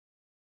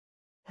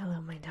Hello,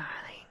 my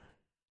darling,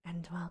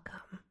 and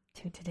welcome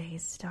to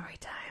today's story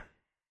time.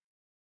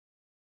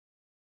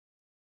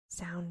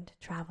 Sound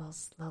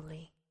travels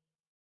slowly,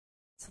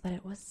 so that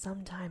it was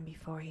some time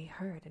before he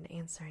heard an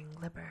answering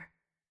glimmer.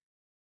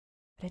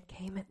 But it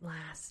came at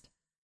last,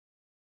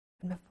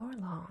 and before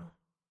long,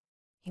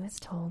 he was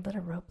told that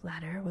a rope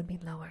ladder would be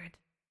lowered.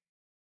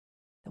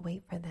 The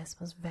wait for this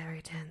was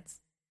very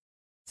tense,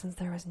 since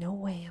there was no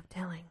way of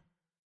telling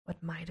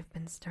what might have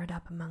been stirred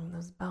up among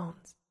those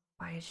bones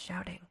by his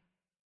shouting.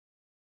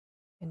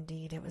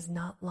 Indeed, it was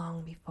not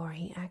long before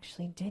he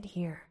actually did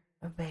hear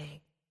a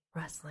vague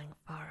rustling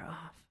far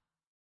off.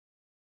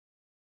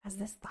 As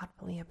this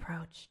thoughtfully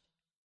approached,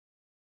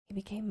 he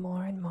became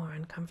more and more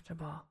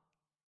uncomfortable,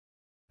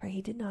 for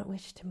he did not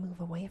wish to move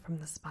away from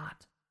the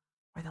spot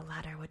where the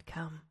ladder would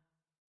come.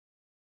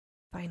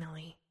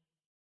 Finally,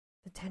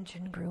 the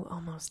tension grew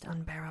almost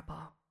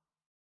unbearable,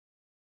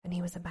 and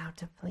he was about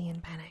to flee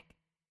in panic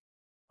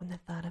when the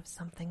thud of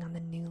something on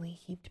the newly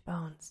heaped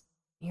bones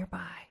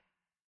nearby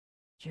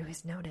drew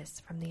his notice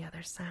from the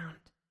other sound.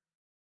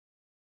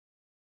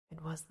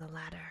 It was the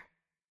ladder,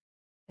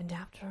 and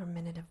after a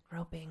minute of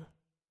groping,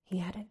 he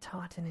had it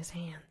taut in his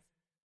hands.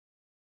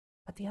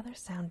 But the other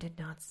sound did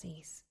not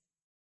cease,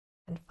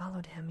 and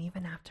followed him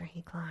even after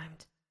he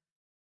climbed.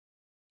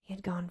 He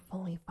had gone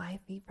fully 5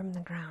 feet from the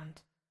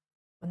ground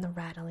when the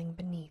rattling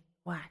beneath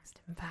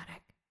waxed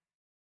emphatic,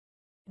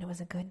 and it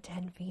was a good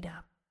 10 feet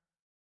up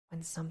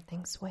when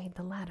something swayed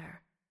the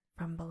ladder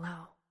from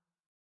below.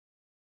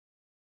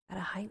 At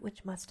a height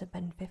which must have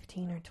been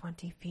 15 or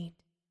 20 feet,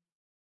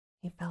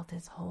 he felt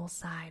his whole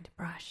side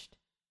brushed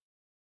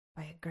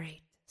by a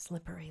great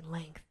slippery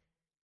length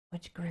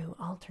which grew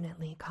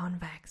alternately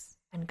convex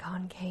and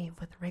concave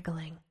with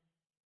wriggling,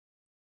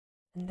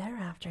 and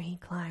thereafter he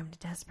climbed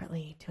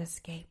desperately to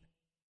escape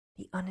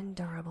the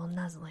unendurable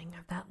nuzzling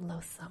of that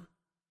loathsome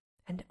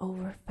and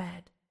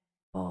overfed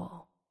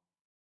bowl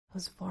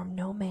whose form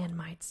no man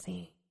might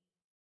see.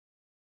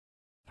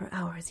 For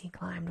hours he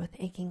climbed with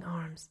aching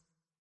arms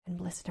and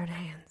blistered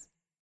hands,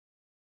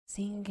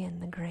 seeing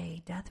again the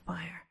gray death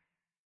fire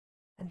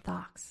and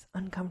Thok's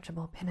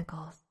uncomfortable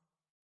pinnacles.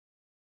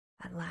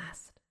 At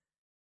last,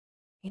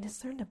 he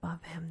discerned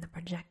above him the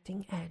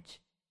projecting edge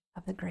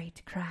of the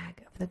great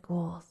crag of the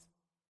ghouls,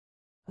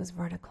 whose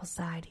vertical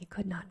side he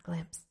could not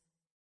glimpse,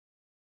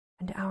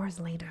 and hours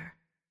later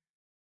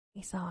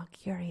he saw a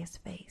curious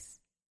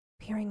face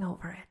peering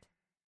over it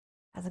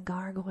as a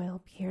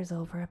gargoyle peers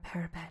over a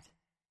parapet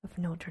of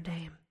Notre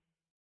Dame.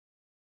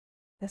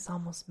 This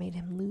almost made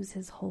him lose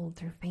his hold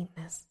through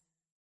faintness,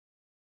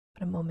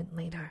 but a moment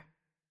later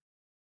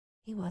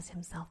he was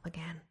himself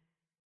again,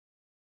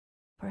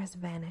 for his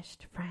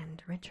vanished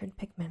friend Richard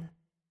Pickman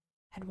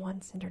had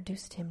once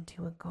introduced him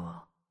to a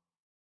ghoul,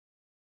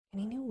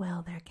 and he knew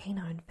well their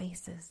canine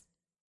faces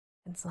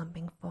and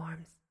slumping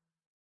forms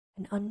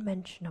and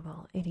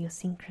unmentionable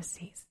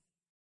idiosyncrasies,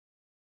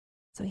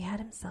 so he had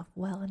himself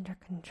well under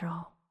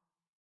control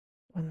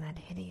when that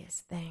hideous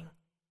thing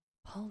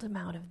pulled him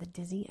out of the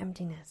dizzy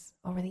emptiness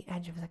over the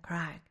edge of the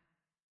crag,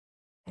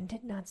 and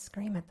did not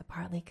scream at the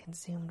partly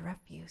consumed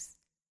refuse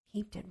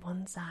heaped at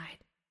one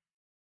side,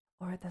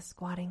 or at the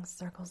squatting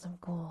circles of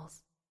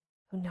ghouls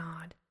who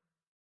gnawed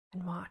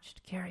and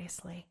watched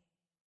curiously.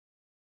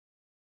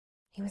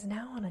 He was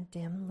now on a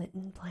dim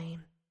litten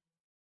plain,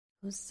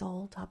 whose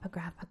sole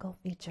topographical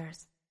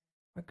features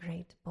were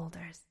great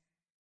boulders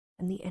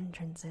and the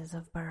entrances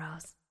of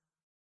burrows.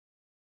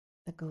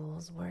 The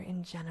ghouls were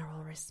in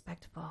general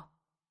respectful,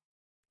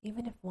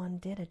 even if one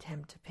did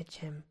attempt to pitch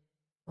him,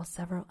 while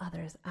several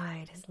others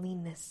eyed his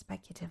leanness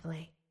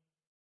speculatively.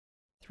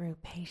 Through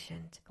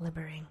patient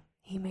glibbering,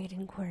 he made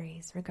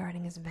inquiries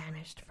regarding his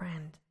vanished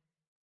friend,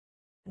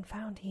 and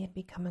found he had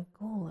become a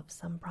ghoul of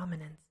some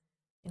prominence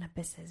in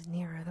abysses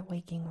nearer the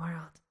waking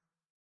world.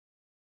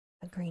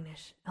 A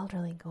greenish,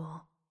 elderly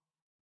ghoul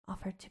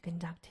offered to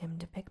conduct him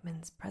to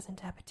Pickman's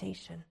present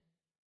habitation,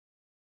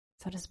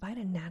 so despite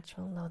a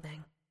natural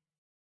loathing,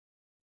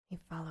 he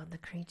followed the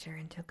creature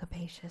into a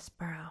capacious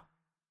burrow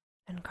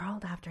and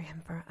crawled after him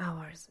for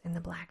hours in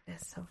the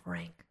blackness of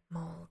rank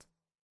mold.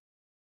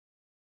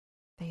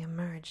 They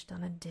emerged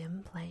on a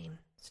dim plain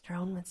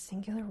strewn with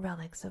singular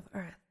relics of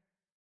earth,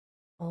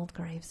 old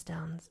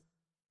gravestones,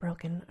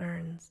 broken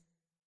urns,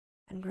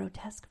 and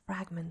grotesque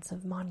fragments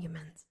of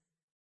monuments,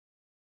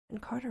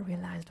 and Carter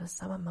realized with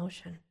some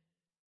emotion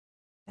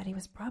that he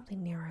was probably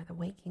nearer the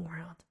waking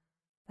world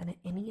than at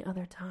any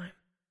other time,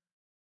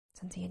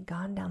 since he had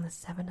gone down the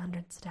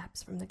 700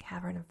 steps from the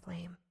cavern of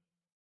flame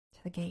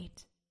to the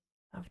gate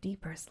of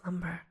deeper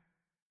slumber.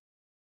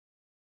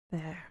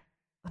 There,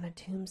 on a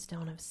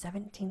tombstone of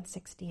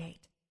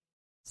 1768,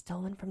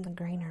 stolen from the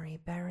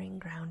granary burying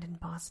ground in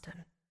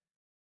Boston,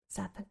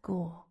 sat the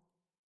ghoul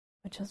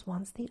which was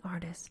once the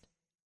artist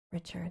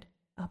Richard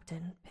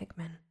Upton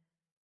Pickman.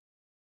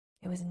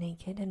 It was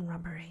naked and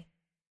rubbery,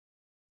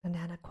 and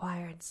had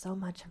acquired so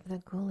much of the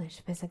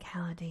ghoulish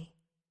physicality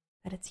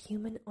that its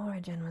human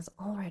origin was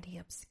already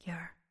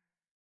obscure.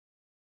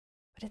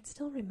 But it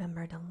still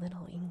remembered a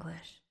little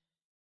English,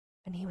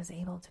 and he was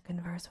able to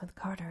converse with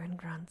Carter in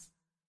grunts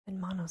in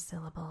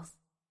monosyllables,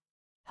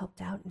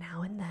 helped out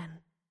now and then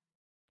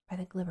by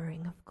the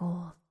glimmering of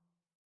gold.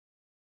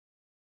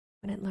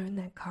 When it learned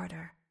that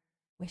Carter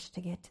wished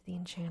to get to the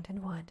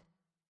Enchanted Wood,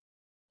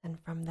 and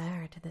from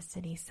there to the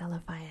city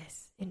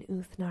Celophaeus in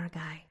Uth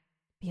Nargai,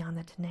 beyond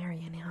the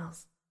Tenarian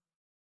Hills,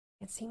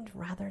 it seemed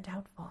rather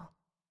doubtful,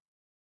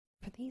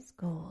 for these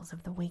ghouls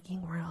of the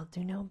waking world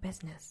do no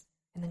business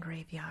in the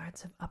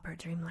graveyards of Upper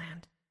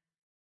Dreamland,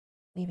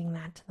 leaving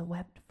that to the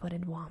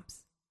web-footed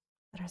womps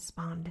that are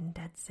spawned in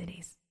dead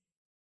cities,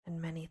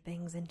 and many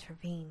things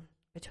intervene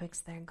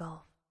betwixt their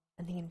gulf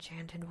and the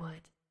Enchanted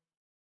Wood,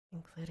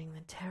 including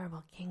the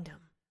terrible kingdom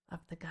of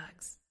the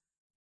Gugs.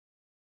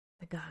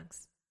 The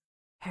Gugs,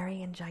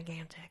 hairy and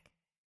gigantic,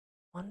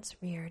 once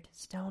reared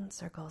stone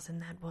circles in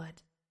that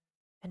wood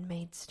and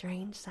made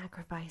strange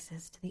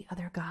sacrifices to the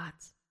other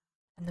gods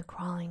and the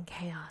crawling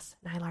chaos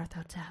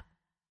Nyarlathotep,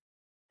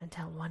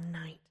 until one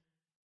night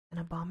an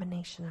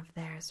abomination of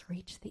theirs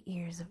reached the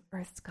ears of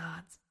Earth's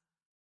gods,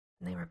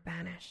 and they were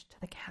banished to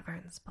the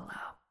caverns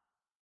below.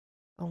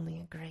 Only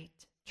a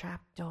great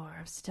trap door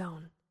of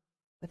stone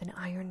with an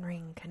iron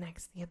ring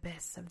connects the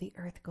abyss of the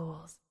Earth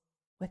ghouls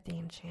with the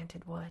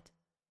Enchanted Wood,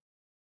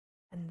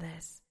 and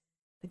this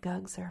the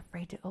Gugs are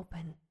afraid to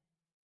open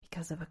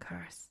because of a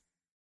curse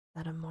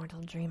that a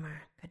mortal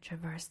dreamer could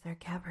traverse their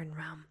cavern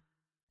realm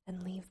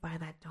and leave by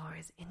that door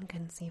is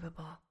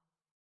inconceivable,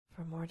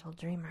 for mortal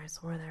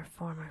dreamers were their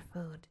former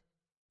food,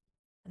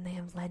 and they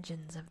have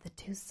legends of the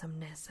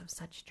toothsomeness of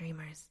such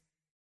dreamers,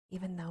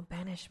 even though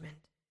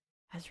banishment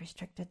has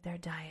restricted their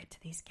diet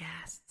to these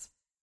ghasts,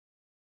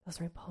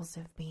 those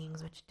repulsive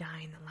beings which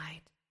die in the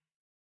light,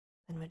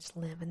 and which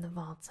live in the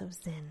vaults of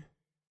Zin,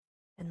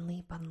 and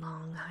leap on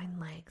long hind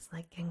legs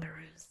like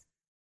kangaroos.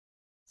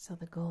 So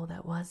the ghoul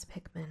that was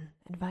Pickman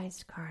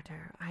advised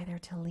Carter either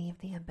to leave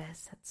the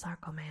abyss at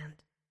Sarkomand,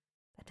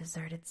 a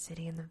deserted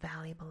city in the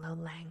valley below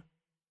Lang,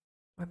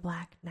 where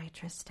black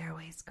nitrous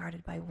stairways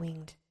guarded by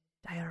winged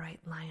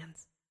diorite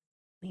lions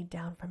lead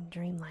down from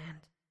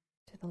Dreamland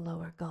to the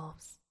lower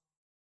gulfs,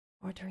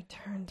 or to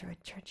return through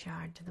a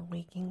churchyard to the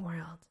waking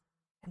world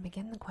and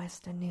begin the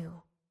quest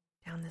anew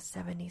down the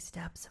 70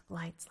 steps of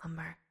light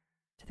slumber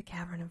to the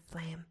cavern of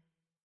flame,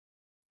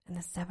 and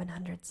the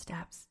 700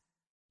 steps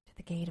to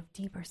the gate of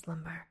deeper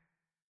slumber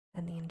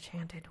and the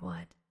Enchanted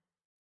Wood.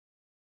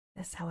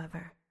 This,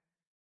 however,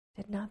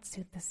 did not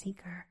suit the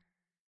seeker,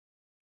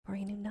 for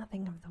he knew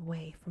nothing of the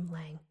way from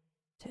Lang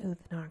to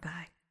Uth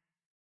Nargai,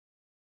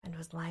 and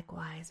was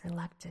likewise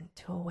reluctant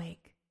to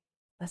awake,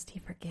 lest he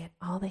forget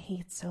all that he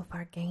had so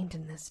far gained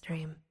in this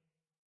dream.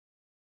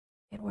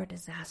 It were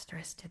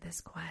disastrous to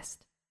this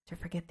quest to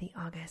forget the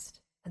august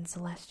and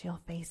celestial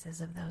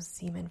faces of those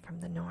seamen from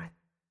the north,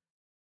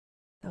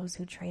 those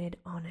who traded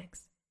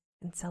onyx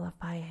and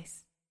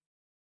Celophaeus,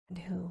 and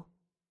who,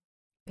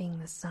 being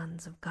the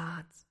sons of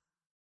gods,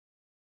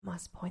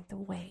 must point the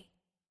way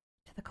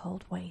to the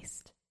cold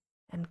waste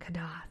and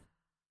Kadath,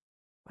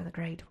 where the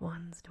great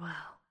ones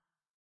dwell.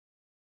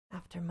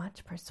 After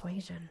much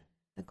persuasion,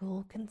 the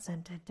ghoul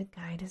consented to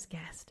guide his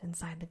guest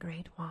inside the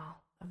great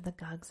wall of the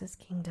Gugs'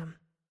 kingdom.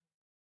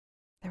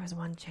 There was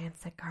one chance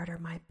that Carter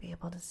might be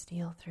able to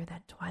steal through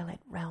that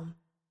twilight realm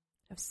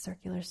of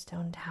circular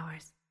stone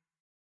towers,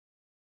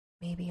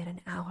 maybe at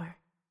an hour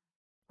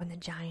when the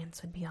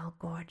giants would be all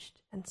gorged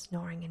and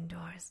snoring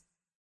indoors,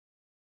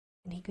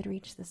 and he could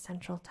reach the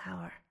central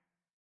tower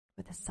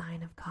with the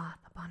sign of Koth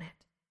upon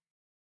it,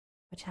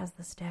 which has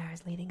the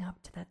stairs leading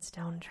up to that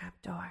stone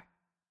trapdoor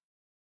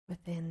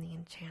within the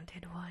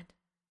Enchanted Wood.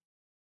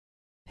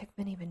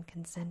 Pickman even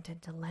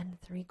consented to lend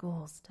 3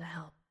 ghouls to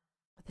help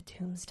with the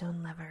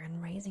tombstone lever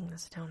in raising the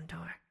stone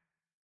door,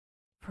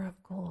 for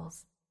of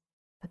ghouls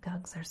the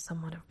Gugs are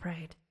somewhat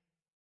afraid,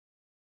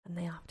 and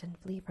they often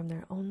flee from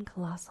their own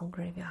colossal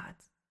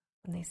graveyards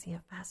when they see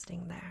a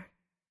fasting there.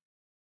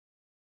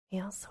 He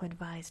also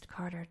advised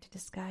Carter to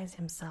disguise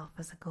himself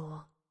as a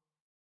ghoul,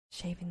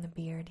 shaving the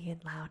beard he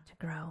had allowed to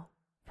grow,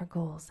 for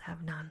ghouls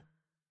have none,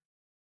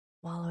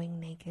 wallowing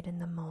naked in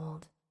the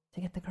mold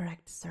to get the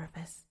correct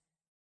surface,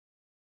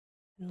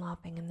 and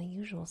lopping in the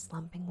usual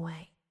slumping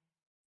way,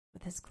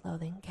 with his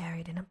clothing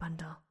carried in a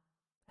bundle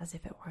as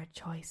if it were a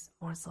choice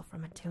morsel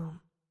from a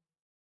tomb.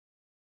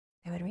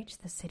 They would reach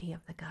the city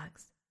of the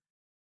Gugs,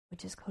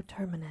 which is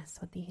coterminous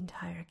with the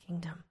entire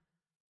kingdom,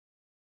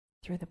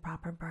 through the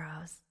proper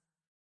burrows,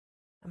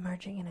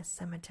 emerging in a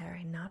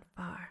cemetery not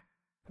far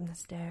from the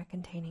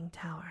stair-containing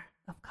tower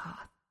of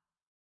Koth.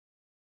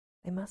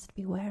 They must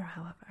beware,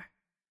 however,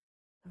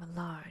 of a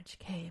large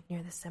cave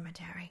near the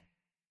cemetery,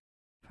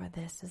 for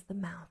this is the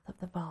mouth of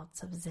the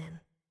vaults of Zin,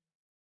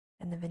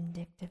 and the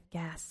vindictive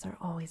ghasts are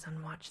always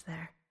on watch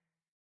there,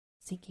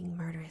 seeking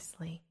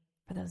murderously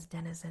for those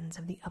denizens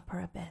of the upper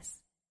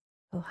abyss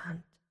who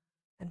hunt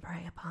and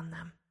prey upon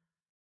them.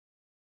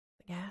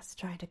 The ghasts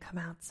try to come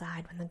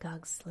outside when the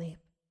Gugs sleep,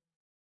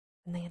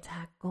 and they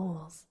attack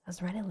ghouls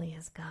as readily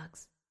as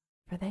Gugs,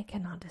 for they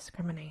cannot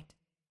discriminate.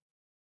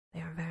 They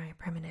are very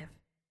primitive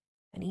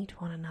and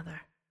eat one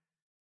another.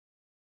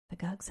 The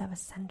Gugs have a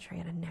sentry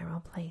at a narrow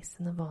place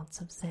in the vaults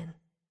of Zin,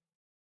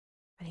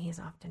 and he is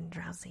often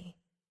drowsy,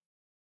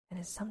 and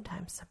is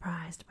sometimes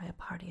surprised by a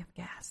party of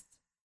ghasts.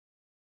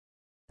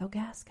 Though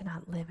ghasts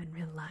cannot live in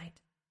real light,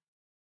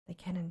 they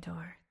can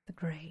endure the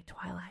gray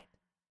twilight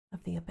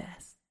of the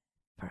abyss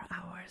for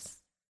hours.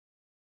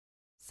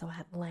 So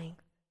at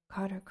length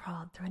Carter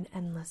crawled through an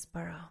endless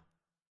burrow,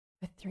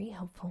 with 3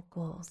 hopeful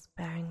ghouls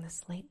bearing the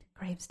slate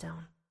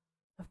gravestone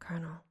of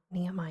Colonel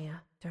Nehemiah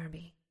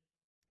Derby,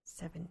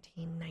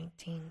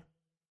 1719,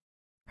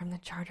 from the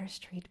Charter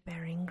Street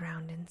burying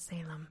ground in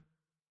Salem.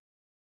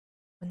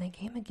 When they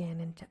came again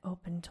into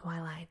open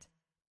twilight,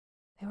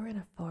 they were in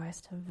a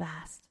forest of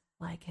vast,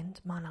 lichened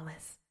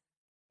monoliths,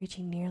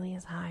 reaching nearly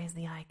as high as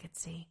the eye could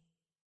see,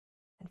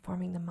 and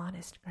forming the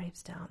modest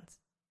gravestones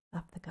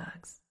of the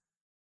Gugs.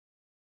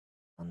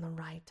 On the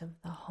right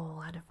of the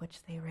hole out of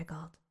which they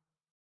wriggled,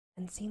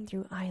 and seen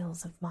through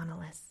aisles of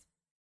monoliths,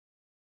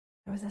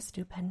 there was a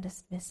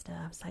stupendous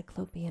vista of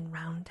cyclopean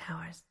round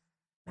towers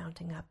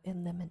mounting up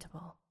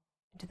illimitable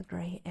into the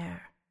gray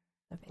air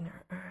of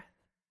inner earth.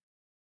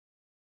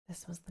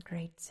 This was the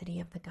great city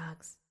of the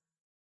Gugs,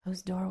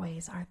 whose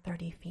doorways are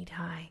 30 feet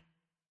high.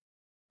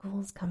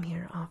 Ghouls come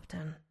here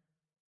often,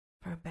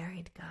 for a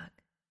buried Gug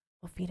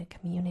will feed a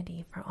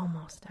community for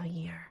almost a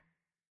year.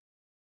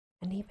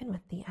 And even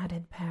with the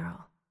added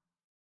peril,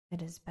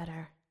 it is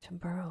better to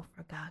burrow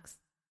for Gugs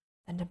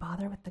than to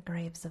bother with the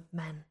graves of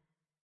men.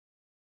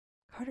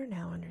 Carter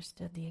now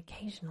understood the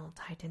occasional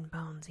Titan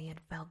bones he had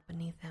felt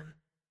beneath him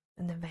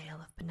in the Vale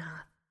of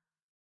Benath.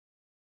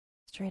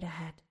 Straight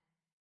ahead,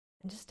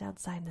 and just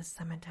outside the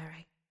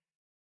cemetery,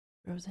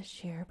 rose a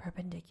sheer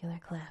perpendicular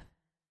cliff,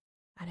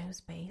 at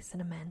whose base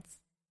an immense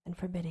and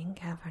forbidding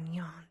cavern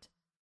yawned.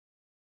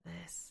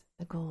 This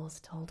the ghouls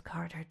told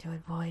Carter to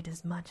avoid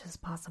as much as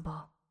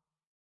possible,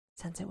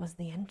 since it was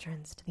the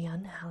entrance to the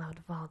unhallowed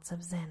vaults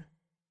of Zin,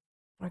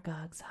 where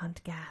Gugs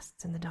hunt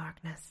ghasts in the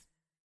darkness.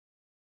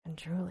 And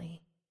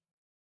truly,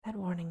 that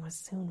warning was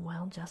soon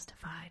well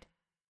justified,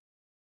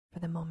 for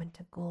the moment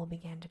a ghoul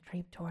began to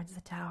creep towards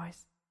the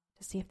towers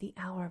to see if the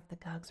hour of the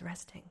Gugs'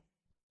 resting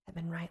had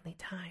been rightly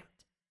timed,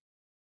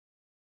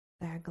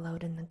 there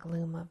glowed in the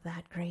gloom of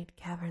that great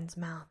cavern's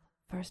mouth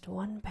first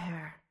one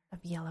pair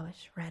of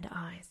yellowish red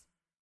eyes,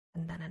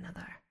 and then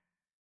another,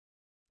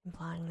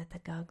 implying that the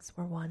Gugs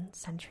were 1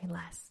 century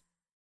less,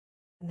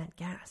 and that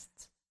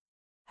ghasts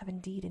have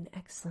indeed an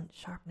excellent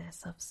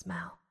sharpness of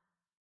smell.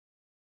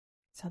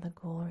 So the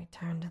ghoul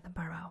returned to the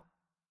burrow,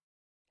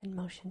 and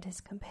motioned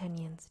his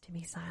companions to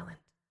be silent.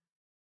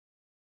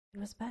 It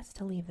was best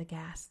to leave the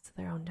ghasts to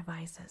their own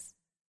devices,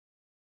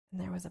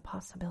 and there was a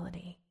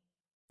possibility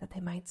that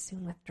they might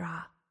soon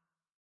withdraw.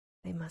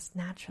 They must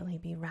naturally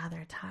be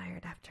rather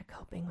tired after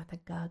coping with a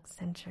Gug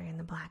century in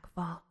the Black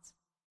Vaults.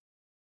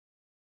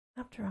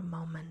 After a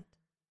moment,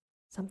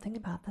 something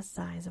about the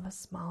size of a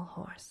small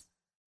horse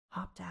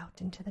hopped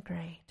out into the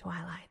gray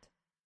twilight.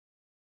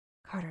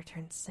 Carter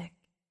turned sick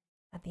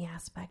at the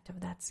aspect of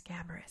that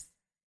scabrous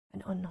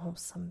and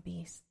unwholesome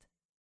beast,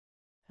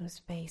 whose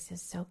face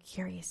is so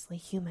curiously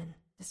human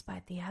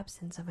despite the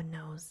absence of a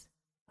nose,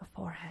 a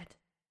forehead,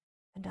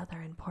 and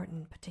other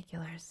important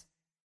particulars.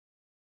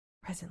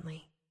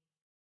 Presently,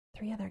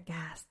 3 other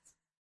ghasts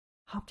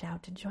hopped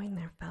out to join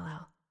their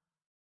fellow,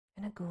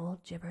 and a ghoul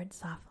gibbered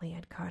softly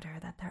at Carter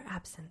that their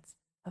absence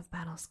of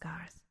battle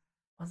scars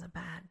was a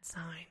bad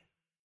sign.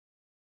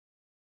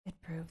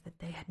 It proved that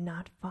they had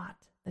not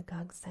fought the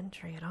Gug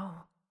sentry at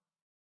all,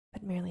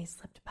 but merely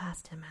slipped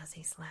past him as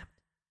he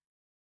slept.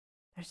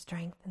 Their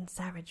strength and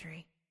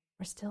savagery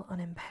were still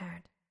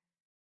unimpaired,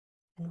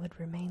 and would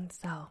remain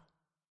so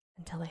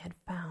until they had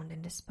found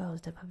and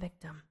disposed of a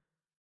victim.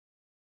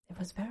 It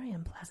was very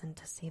unpleasant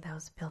to see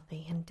those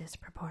filthy and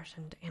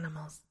disproportioned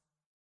animals,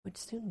 which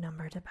soon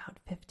numbered about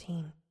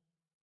 15.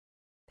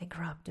 They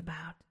grubbed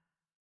about,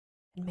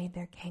 and made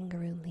their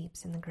kangaroo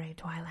leaps in the gray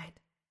twilight,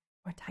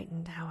 where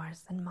Titan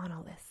towers and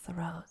monoliths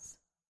arose.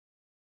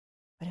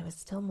 But it was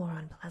still more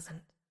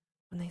unpleasant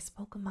when they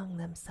spoke among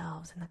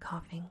themselves in the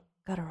coughing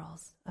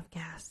gutturals of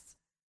ghasts.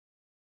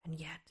 And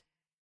yet,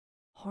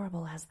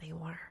 horrible as they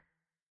were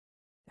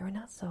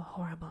not so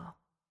horrible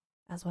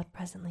as what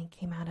presently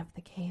came out of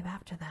the cave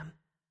after them,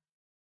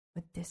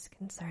 with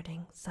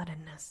disconcerting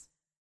suddenness.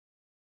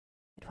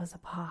 It was a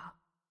paw,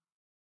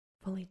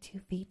 fully 2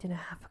 feet and a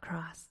half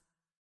across,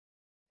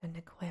 and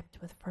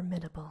equipped with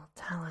formidable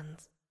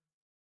talons.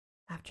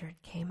 After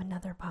it came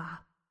another paw,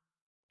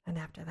 and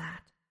after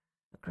that,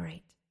 a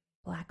great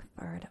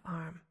black-furred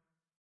arm,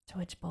 to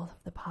which both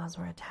of the paws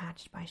were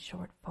attached by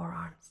short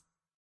forearms.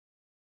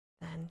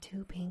 Then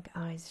 2 pink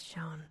eyes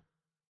shone,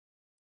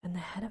 and the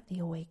head of the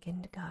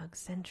awakened Gug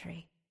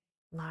sentry,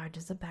 large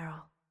as a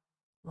barrel,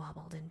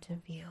 wobbled into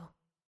view.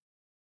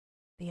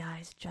 The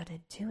eyes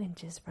jutted 2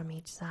 inches from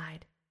each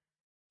side,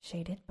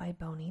 shaded by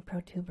bony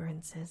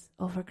protuberances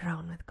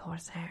overgrown with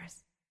coarse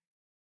hairs.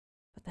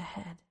 But the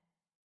head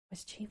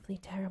was chiefly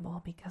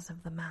terrible because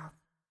of the mouth.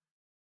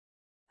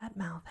 That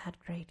mouth had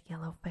great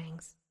yellow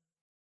fangs,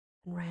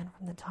 and ran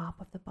from the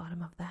top of the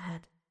bottom of the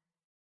head,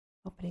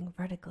 opening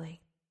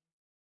vertically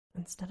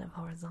instead of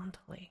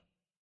horizontally.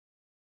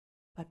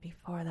 But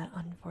before that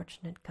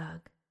unfortunate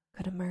Gug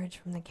could emerge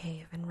from the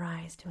cave and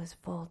rise to his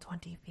full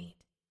 20 feet,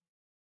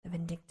 the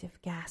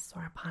vindictive ghasts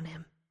were upon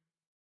him.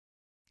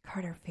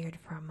 Carter feared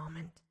for a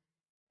moment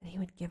that he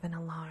would give an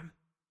alarm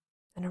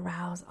and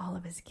arouse all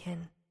of his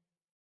kin,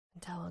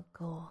 until a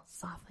ghoul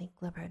softly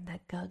gibbered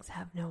that Gugs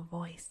have no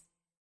voice,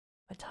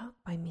 but talk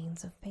by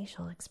means of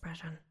facial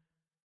expression.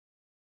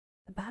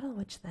 The battle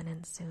which then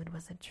ensued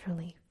was a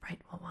truly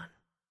frightful one.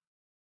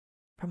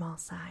 From all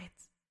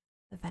sides,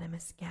 the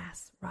venomous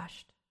ghasts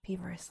rushed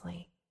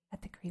feverishly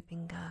at the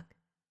creeping Gug,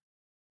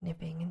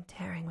 nipping and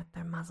tearing with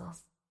their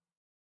muzzles.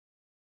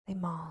 They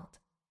mauled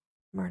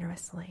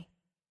murderously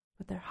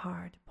with their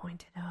hard,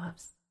 pointed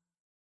hooves.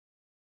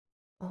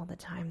 All the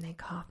time they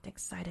coughed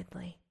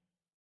excitedly,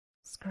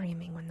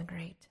 screaming when the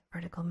great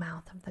vertical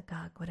mouth of the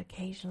Gug would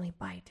occasionally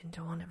bite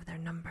into one of their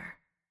number.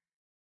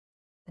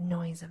 The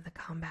noise of the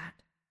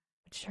combat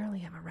would surely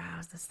have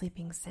aroused the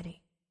sleeping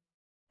city,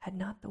 had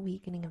not the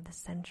weakening of the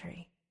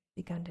sentry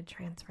begun to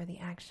transfer the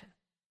action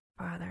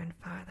farther and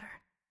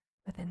farther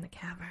within the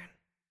cavern.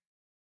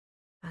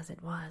 As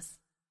it was,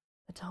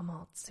 the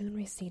tumult soon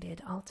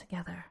receded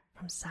altogether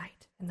from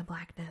sight in the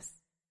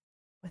blackness,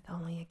 with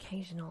only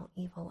occasional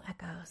evil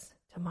echoes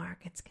to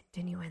mark its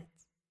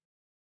continuance.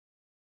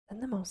 Then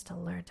the most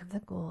alert of the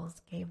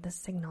ghouls gave the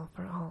signal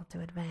for all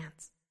to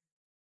advance,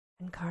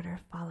 and Carter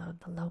followed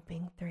the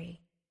loping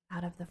three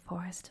out of the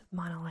forest of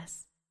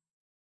monoliths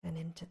and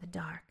into the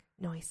dark,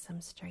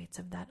 noisome streets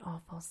of that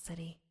awful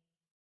city,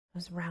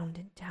 whose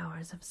rounded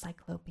towers of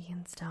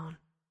cyclopean stone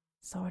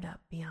soared up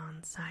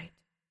beyond sight.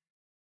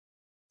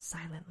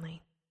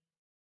 Silently,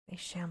 they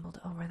shambled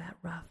over that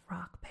rough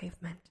rock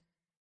pavement,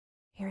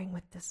 hearing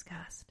with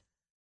disgust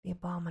the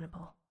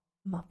abominable,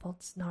 muffled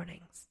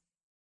snortings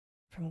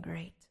from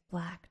great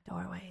black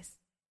doorways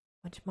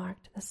which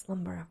marked the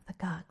slumber of the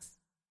Gugs.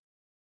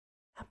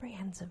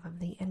 Apprehensive of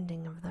the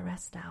ending of the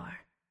rest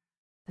hour,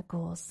 the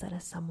ghouls set a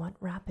somewhat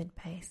rapid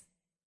pace,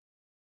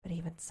 but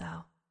even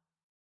so,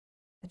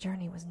 the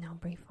journey was no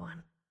brief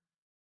one,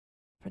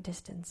 for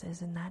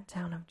distances in that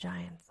town of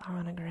giants are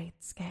on a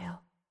great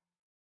scale.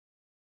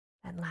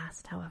 At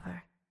last,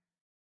 however,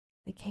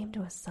 they came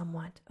to a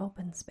somewhat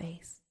open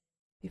space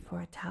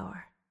before a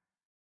tower,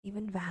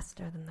 even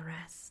vaster than the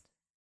rest,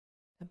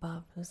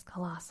 above whose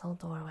colossal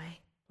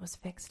doorway was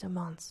fixed a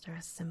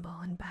monstrous symbol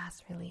in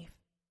bas relief,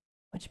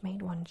 which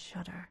made one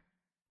shudder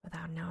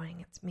without knowing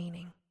its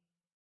meaning.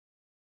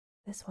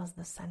 This was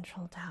the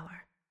central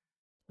tower,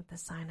 with the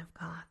sign of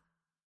Goth,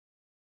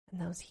 and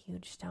those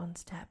huge stone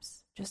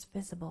steps just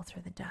visible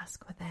through the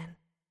dusk within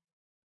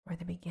were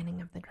the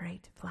beginning of the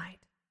great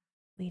flight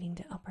leading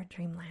to Upper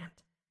Dreamland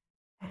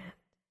and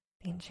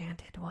the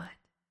Enchanted Wood.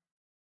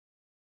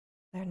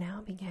 There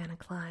now began a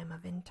climb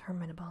of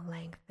interminable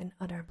length and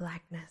utter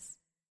blackness,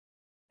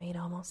 made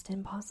almost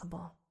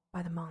impossible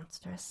by the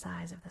monstrous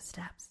size of the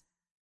steps,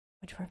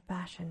 which were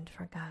fashioned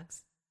for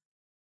Gugs,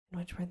 and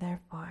which were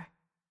therefore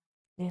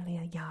nearly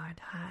a yard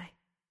high.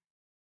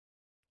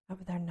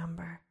 Of their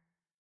number,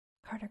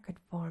 Carter could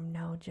form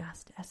no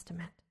just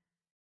estimate,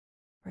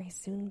 for he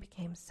soon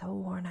became so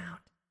worn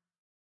out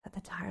that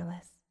the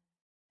tireless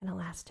and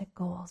elastic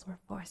ghouls were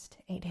forced to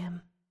aid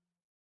him.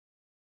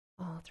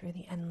 All through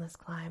the endless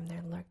climb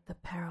there lurked the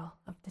peril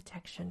of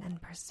detection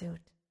and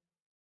pursuit,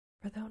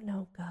 for though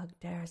no Gug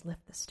dares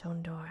lift the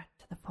stone door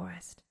to the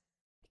forest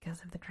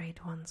because of the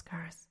Great One's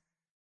curse,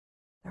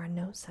 there are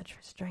no such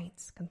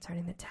restraints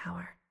concerning the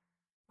tower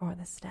or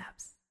the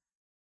steps,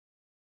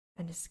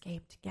 and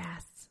escaped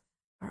ghasts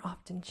are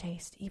often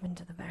chased even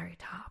to the very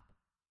top.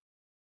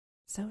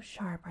 So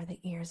sharp are the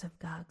ears of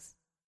Gugs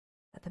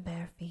that the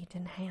bare feet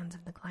and hands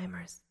of the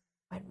climbers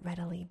might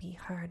readily be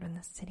heard when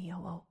the city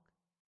awoke,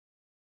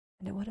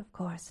 and it would of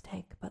course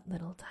take but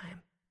little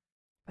time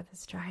for the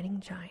striding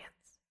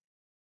giants,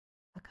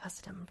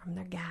 accustomed from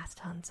their ghast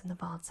hunts in the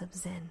vaults of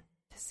Zin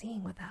to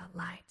seeing without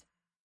light,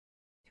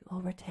 to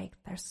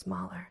overtake their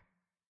smaller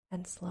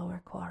and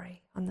slower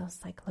quarry on those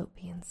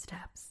cyclopean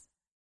steps.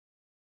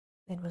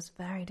 It was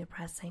very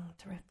depressing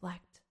to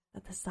reflect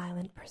that the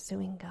silent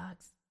pursuing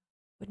Gugs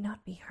would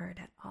not be heard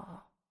at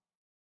all,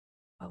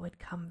 but would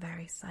come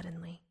very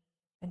suddenly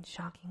and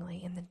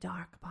shockingly in the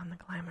dark upon the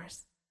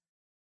climbers.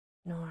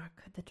 Nor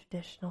could the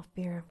traditional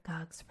fear of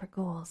Gugs for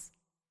ghouls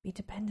be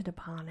depended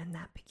upon in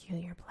that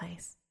peculiar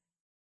place,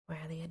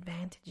 where the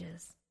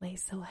advantages lay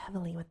so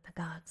heavily with the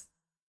Gugs.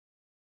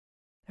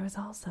 There was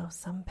also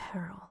some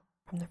peril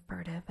from the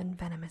furtive and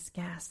venomous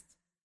ghasts,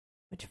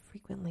 which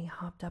frequently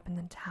hopped up in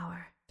the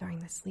tower during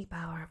the sleep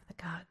hour of the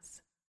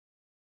Gugs.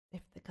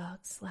 If the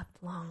Gugs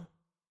slept long,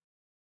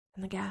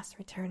 and the ghasts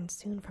returned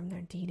soon from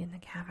their deed in the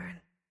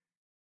cavern,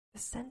 the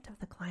scent of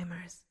the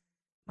climbers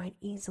might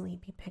easily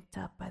be picked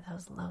up by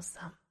those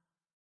loathsome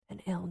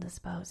and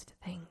ill-disposed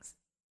things,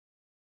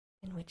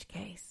 in which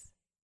case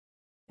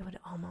it would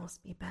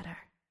almost be better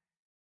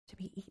to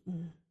be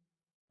eaten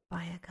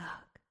by a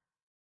Gug.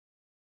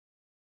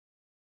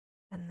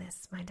 And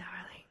this, my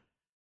darling,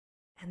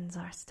 ends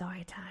our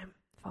story time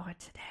for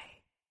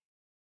today.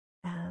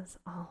 As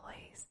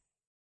always,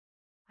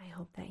 I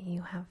hope that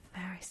you have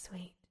very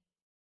sweet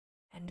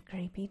and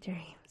creepy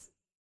dreams.